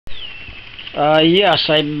Yes,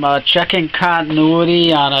 I'm checking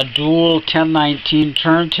continuity on a dual 1019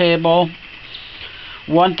 turntable.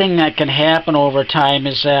 One thing that can happen over time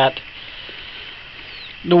is that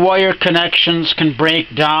the wire connections can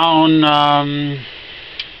break down.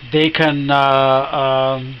 They can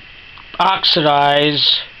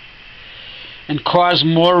oxidize and cause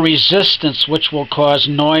more resistance, which will cause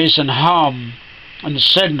noise and hum on the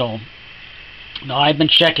signal. Now, I've been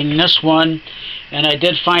checking this one, and I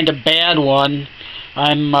did find a bad one.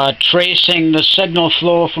 I'm tracing the signal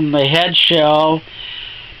flow from the head shell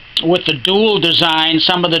with the dual design.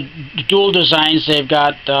 Some of the dual designs, they've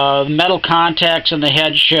got metal contacts in the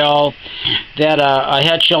head shell that a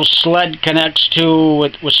head shell sled connects to.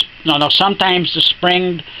 Sometimes the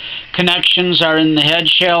spring connections are in the head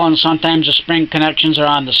shell, and sometimes the spring connections are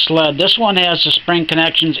on the sled. This one has the spring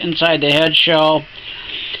connections inside the head shell,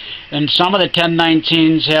 and some of the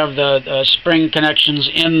 1019s have the spring connections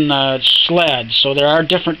in the sled. So there are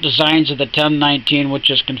different designs of the 1019,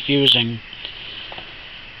 which is confusing.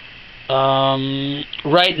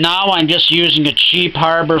 Right now I'm just using a cheap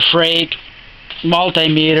Harbor Freight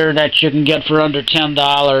multimeter that you can get for under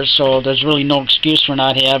 $10, so there's really no excuse for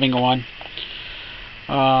not having one.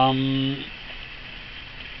 Now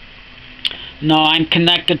I'm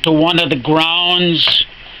connected to one of the grounds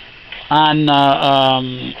on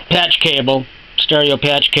patch cable, stereo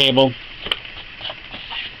patch cable.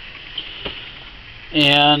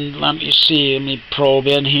 And let me probe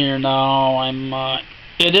in here now.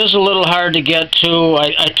 It is a little hard to get to.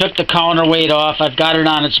 I took the counterweight off. I've got it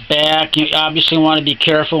on its back. You obviously want to be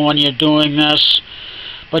careful when you're doing this,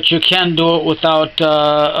 but you can do it without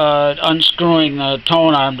unscrewing the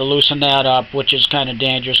tone arm to loosen that up, which is kind of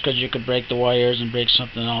dangerous because you could break the wires and break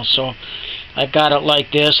something else. So I've got it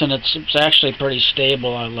like this, and it's actually pretty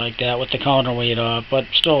stable. I like that with the counterweight off, but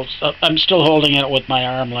still, I'm still holding it with my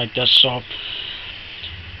arm like this. So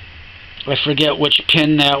I forget which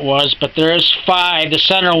pin that was, but there is 5. The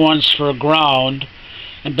center one's for ground,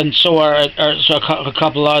 and so are a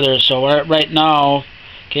couple others. So right now,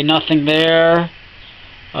 okay, nothing there,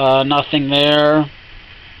 nothing there.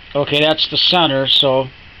 Okay, that's the center, so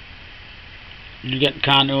you're getting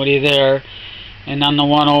continuity there. And then the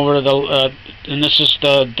one over the and this is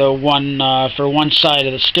the one for one side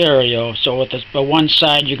of the stereo. So with the one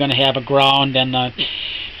side, you're going to have a ground, and then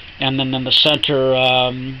the center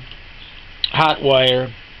hot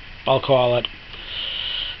wire, I'll call it,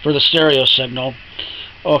 for the stereo signal.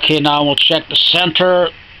 Okay, now we'll check the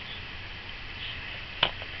center.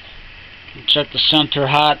 Check the center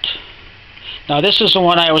hot. Now this is the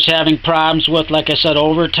one I was having problems with. Like I said,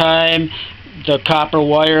 over time the copper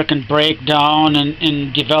wire can break down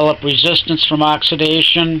and develop resistance from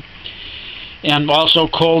oxidation, and also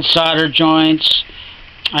cold solder joints.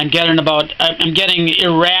 I'm getting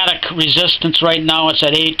erratic resistance right now. It's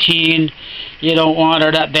at 18. You don't want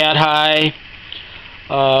it at that high.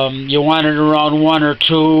 You want it around 1 or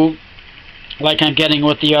 2, like I'm getting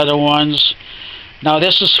with the other ones. Now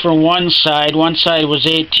this is for one side. One side was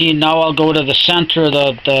 18. Now I'll go to the center,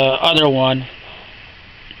 the other one,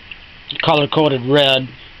 color-coded red.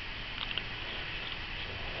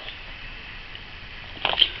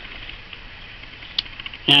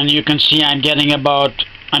 And you can see I'm getting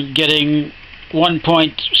 1.6,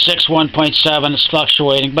 1.7. It's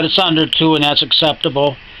fluctuating, but it's under 2, and that's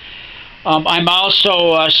acceptable. I'm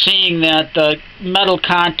also seeing that the metal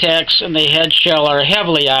contacts in the head shell are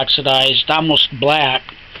heavily oxidized, almost black,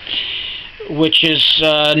 which is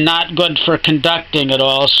not good for conducting at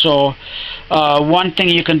all. So one thing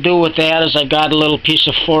you can do with that is I've got a little piece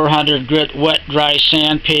of 400 grit wet dry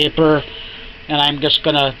sandpaper, and I'm just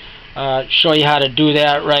going to show you how to do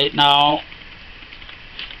that right now.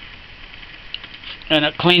 And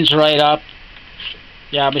it cleans right up.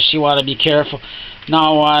 You obviously want to be careful.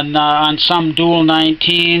 Now on some dual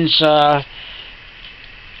 19s,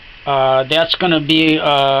 that's going to be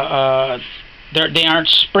they aren't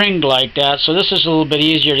springed like that, so this is a little bit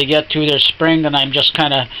easier to get to. They're springed, and I'm just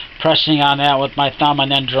kind of pressing on that with my thumb and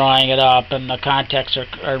then drawing it up, and the contacts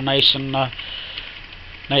are nice and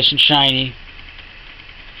shiny.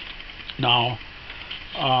 Now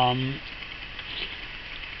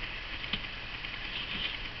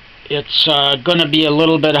it's going to be a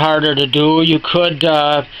little bit harder to do. You could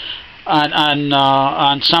on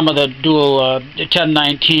some of the dual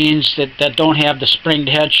 1019s that don't have the springed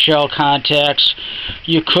head shell contacts,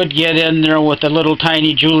 you could get in there with a little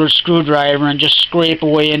tiny jeweler's screwdriver and just scrape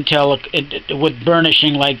away until with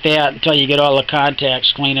burnishing like that until you get all the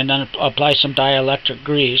contacts clean, and then apply some dielectric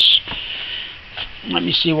grease. Let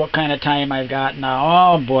me see what kind of time I've got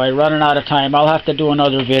now. Oh boy, running out of time. I'll have to do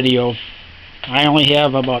another video. I only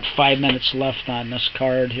have about 5 minutes left on this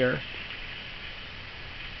card here.